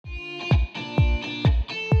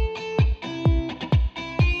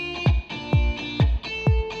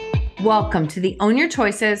Welcome to the Own Your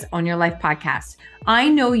Choices, Own Your Life podcast. I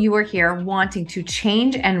know you are here wanting to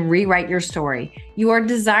change and rewrite your story. You are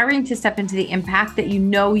desiring to step into the impact that you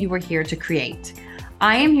know you are here to create.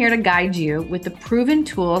 I am here to guide you with the proven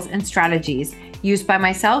tools and strategies used by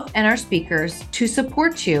myself and our speakers to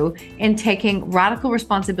support you in taking radical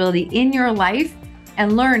responsibility in your life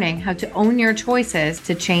and learning how to own your choices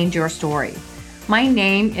to change your story. My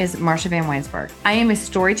name is Marsha Van Weinsberg. I am a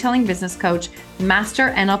storytelling business coach, master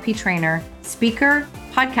NLP trainer, speaker,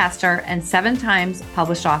 podcaster, and 7 times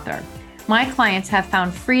published author. My clients have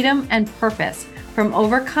found freedom and purpose from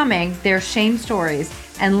overcoming their shame stories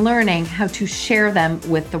and learning how to share them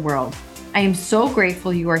with the world. I am so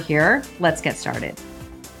grateful you are here. Let's get started.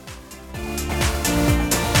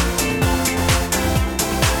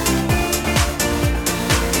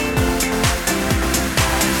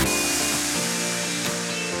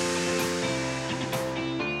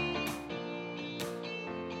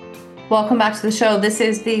 Welcome back to the show. This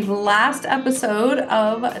is the last episode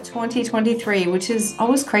of 2023, which is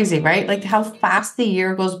always crazy, right? Like how fast the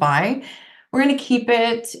year goes by. We're going to keep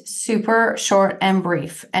it super short and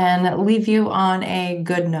brief and leave you on a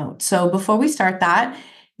good note. So before we start that,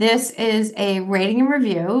 this is a rating and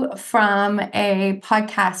review from a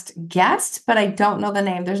podcast guest, but I don't know the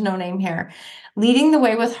name. There's no name here. Leading the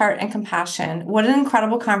Way with Heart and Compassion. What an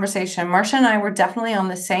incredible conversation. Marsha and I were definitely on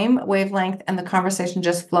the same wavelength and the conversation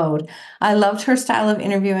just flowed. I loved her style of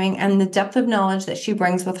interviewing and the depth of knowledge that she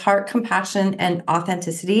brings with heart, compassion, and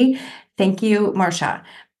authenticity. Thank you, Marsha.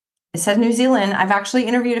 It says New Zealand. I've actually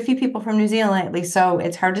interviewed a few people from New Zealand lately, so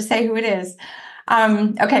it's hard to say who it is.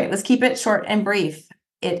 Okay, let's keep it short and brief.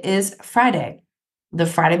 It is Friday, the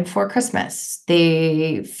Friday before Christmas,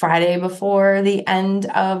 the Friday before the end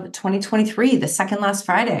of 2023, the second last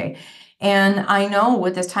Friday. And I know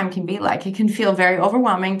what this time can be like. It can feel very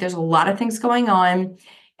overwhelming. There's a lot of things going on.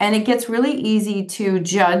 And it gets really easy to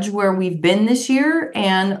judge where we've been this year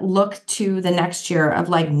and look to the next year of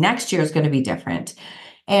like, next year is going to be different.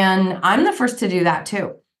 And I'm the first to do that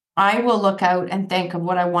too. I will look out and think of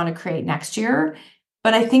what I want to create next year.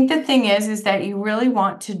 But I think the thing is that you really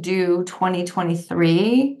want to do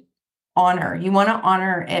 2023 honor. You want to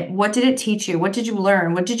honor it. What did it teach you? What did you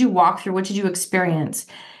learn? What did you walk through? What did you experience?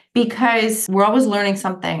 Because we're always learning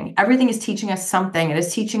something. Everything is teaching us something. It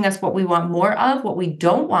is teaching us what we want more of, what we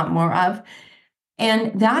don't want more of.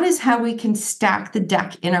 And that is how we can stack the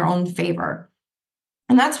deck in our own favor.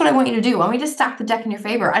 And that's what I want you to do. I want you to stack the deck in your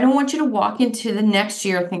favor. I don't want you to walk into the next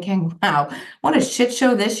year thinking, wow, what a shit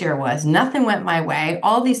show this year was. Nothing went my way.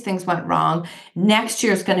 All these things went wrong. Next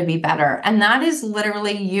year is going to be better. And that is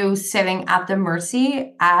literally you sitting at the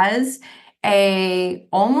mercy as a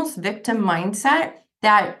almost victim mindset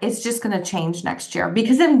that it's just going to change next year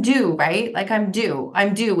because I'm due, right? Like I'm due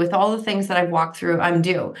with all the things that I've walked through. I'm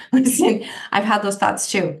due. Listen, I've had those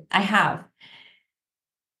thoughts too. I have.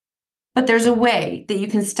 But there's a way that you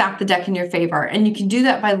can stack the deck in your favor. And you can do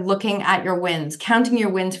that by looking at your wins, counting your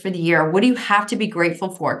wins for the year. What do you have to be grateful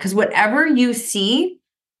for? Because whatever you see,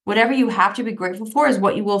 whatever you have to be grateful for is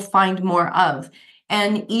what you will find more of.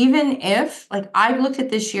 And even if, like, I've looked at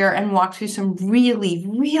this year and walked through some really,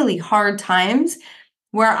 really hard times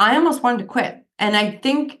where I almost wanted to quit. And I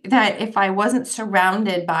think that if I wasn't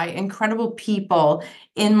surrounded by incredible people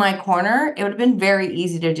in my corner, it would have been very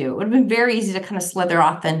easy to do. It would have been very easy to kind of slither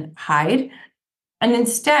off and hide. And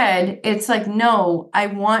instead, it's like, no, I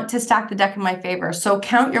want to stack the deck in my favor. So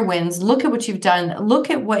count your wins. Look at what you've done. Look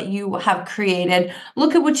at what you have created.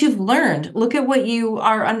 Look at what you've learned. Look at what you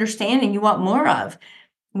are understanding you want more of.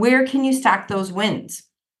 Where can you stack those wins?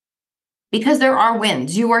 Because there are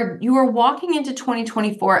wins. You are walking into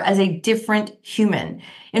 2024 as a different human.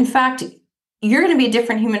 In fact, you're going to be a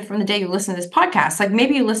different human from the day you listen to this podcast. Like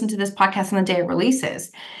maybe you listen to this podcast on the day it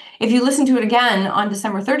releases. If you listen to it again on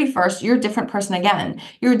December 31st, you're a different person again.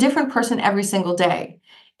 You're a different person every single day.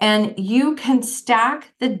 And you can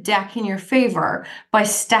stack the deck in your favor by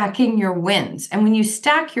stacking your wins. And when you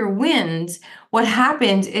stack your wins, what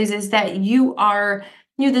happens is that you're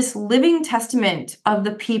this living testament of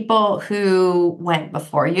the people who went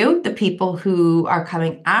before you, the people who are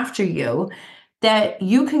coming after you, that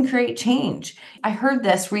you can create change. I heard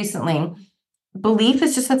this recently. Belief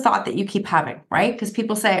is just a thought that you keep having, right? Because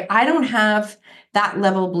people say, I don't have that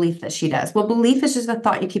level of belief that she does. Well, belief is just a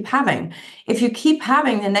thought you keep having. If you keep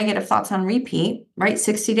having the negative thoughts on repeat, right?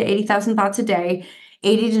 60 to 80,000 thoughts a day,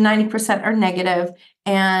 80 to 90% are negative,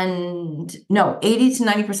 and no, 80 to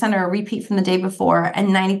 90% are a repeat from the day before, and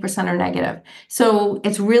 90% are negative. So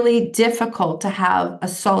it's really difficult to have a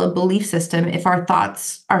solid belief system if our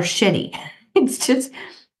thoughts are shitty. It's just,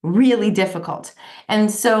 really difficult. And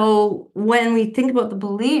so when we think about the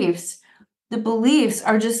beliefs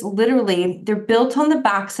are just literally, they're built on the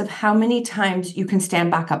backs of how many times you can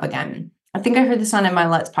stand back up again. I think I heard this on my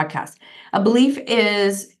Let's podcast. A belief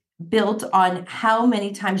is built on how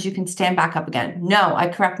many times you can stand back up again. No, I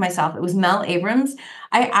correct myself. It was Mel Abrams.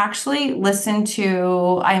 I actually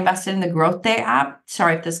I invested in the Growth Day app.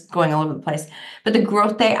 Sorry if this is going all over the place, but the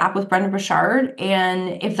Growth Day app with Brendon Burchard.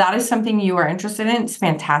 And if that is something you are interested in, it's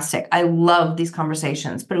fantastic. I love these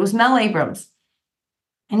conversations, but it was Mel Abrams.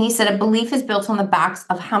 And he said, a belief is built on the backs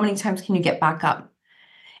of how many times can you get back up?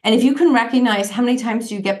 And if you can recognize how many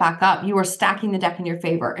times you get back up, you are stacking the deck in your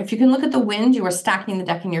favor. If you can look at the wind, you are stacking the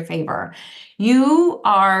deck in your favor. You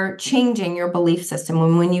are changing your belief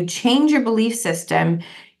system. When you change your belief system,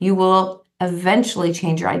 you will eventually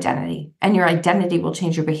change your identity, and your identity will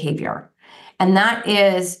change your behavior. And that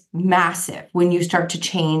is massive when you start to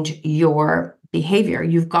change your behavior.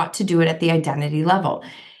 You've got to do it at the identity level.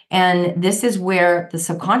 And this is where the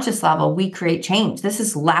subconscious level, we create change. This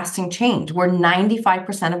is lasting change, where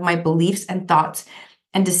 95% of my beliefs and thoughts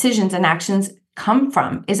and decisions and actions come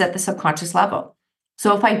from is at the subconscious level.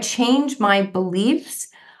 So if I change my beliefs,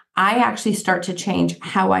 I actually start to change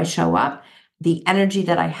how I show up, the energy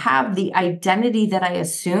that I have, the identity that I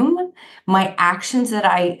assume, my actions that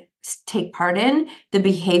I take part in, the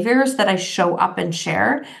behaviors that I show up and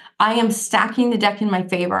share. I am stacking the deck in my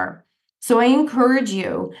favor. So I encourage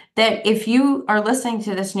you that if you are listening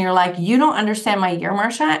to this and you're like, you don't understand my year,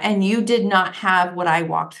 Marsha, and you did not have what I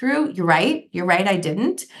walked through, you're right, I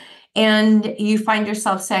didn't. And you find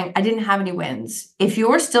yourself saying, I didn't have any wins. If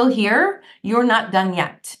you're still here, you're not done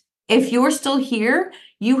yet. If you're still here,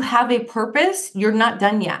 you have a purpose, you're not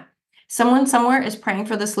done yet. Someone somewhere is praying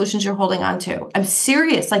for the solutions you're holding on to. I'm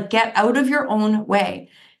serious, like get out of your own way.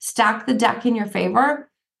 Stack the deck in your favor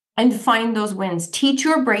and find those wins. Teach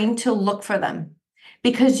your brain to look for them,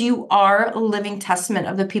 because you are a living testament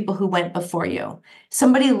of the people who went before you.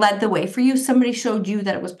 Somebody led the way for you. Somebody showed you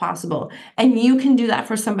that it was possible. And you can do that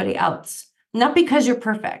for somebody else. Not because you're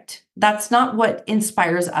perfect. That's not what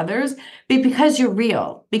inspires others, but because you're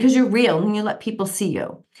real. Because you're real and you let people see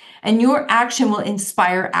you. And your action will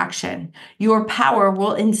inspire action. Your power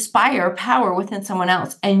will inspire power within someone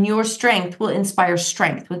else. And your strength will inspire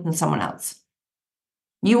strength within someone else.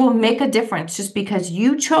 You will make a difference just because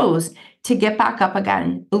you chose to get back up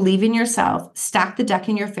again, believe in yourself, stack the deck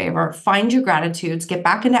in your favor, find your gratitudes, get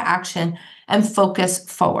back into action, and focus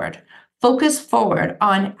forward. Focus forward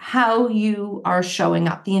on how you are showing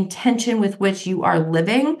up, the intention with which you are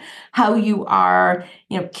living, how you are,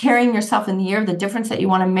 carrying yourself in the year, the difference that you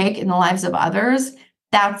want to make in the lives of others.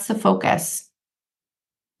 That's the focus.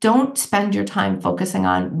 Don't spend your time focusing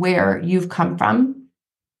on where you've come from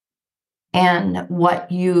and what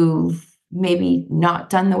you've maybe not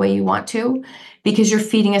done the way you want to, because you're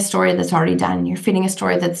feeding a story that's already done. You're feeding a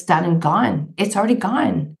story that's done and gone. It's already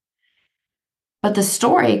gone. But the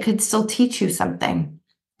story could still teach you something,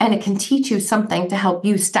 and it can teach you something to help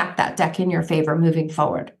you stack that deck in your favor moving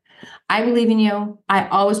forward. I believe in you. I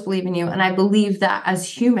always believe in you. And I believe that as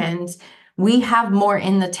humans, we have more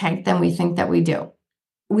in the tank than we think that we do.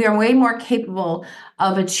 We are way more capable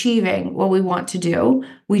of achieving what we want to do.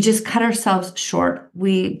 We just cut ourselves short.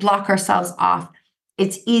 We block ourselves off.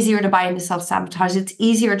 It's easier to buy into self-sabotage. It's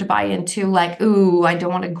easier to buy into like, ooh, I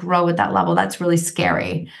don't want to grow at that level. That's really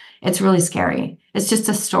scary. It's really scary. It's just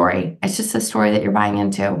a story. It's just a story that you're buying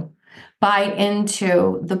into. Buy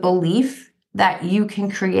into the belief that you can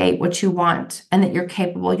create what you want and that you're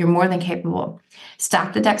capable. You're more than capable.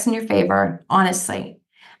 Stack the decks in your favor, honestly.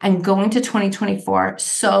 And going to 2024,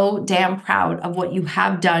 so damn proud of what you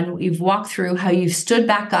have done, what you've walked through, how you've stood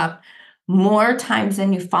back up more times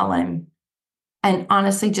than you've fallen. And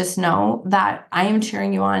honestly, just know that I am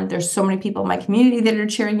cheering you on. There's so many people in my community that are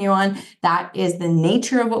cheering you on. That is the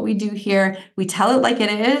nature of what we do here. We tell it like it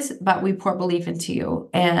is, but we pour belief into you.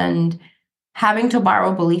 And having to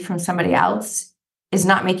borrow belief from somebody else does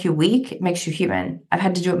not make you weak. It makes you human. I've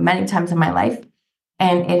had to do it many times in my life,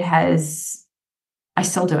 and I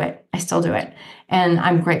still do it. And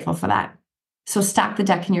I'm grateful for that. So stack the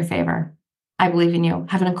deck in your favor. I believe in you.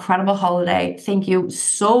 Have an incredible holiday. Thank you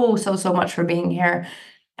so much for being here.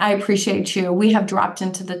 I appreciate you. We have dropped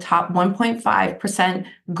into the top 1.5%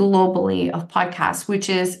 globally of podcasts, which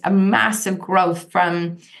is a massive growth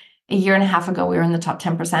from a year and a half ago. We were in the top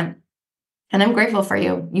 10%. And I'm grateful for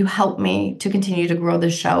you. You helped me to continue to grow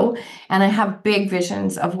this show. And I have big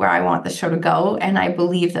visions of where I want the show to go. And I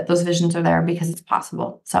believe that those visions are there because it's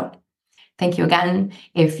possible. So thank you again.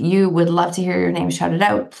 If you would love to hear your name shouted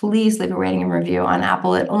out, please leave a rating and review on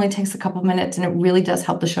Apple. It only takes a couple minutes and it really does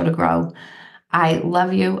help the show to grow. I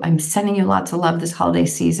love you. I'm sending you lots of love this holiday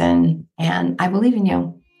season, and I believe in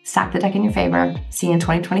you. Stack the deck in your favor. See you in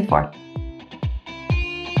 2024.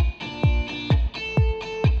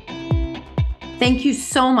 Thank you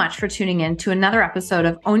so much for tuning in to another episode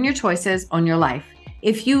of Own Your Choices, Own Your Life.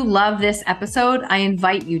 If you love this episode, I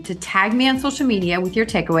invite you to tag me on social media with your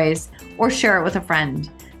takeaways or share it with a friend.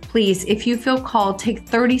 Please, if you feel called, take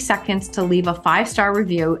 30 seconds to leave a 5-star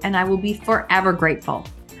review, and I will be forever grateful.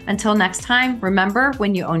 Until next time, remember,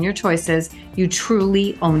 when you own your choices, you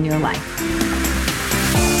truly own your life.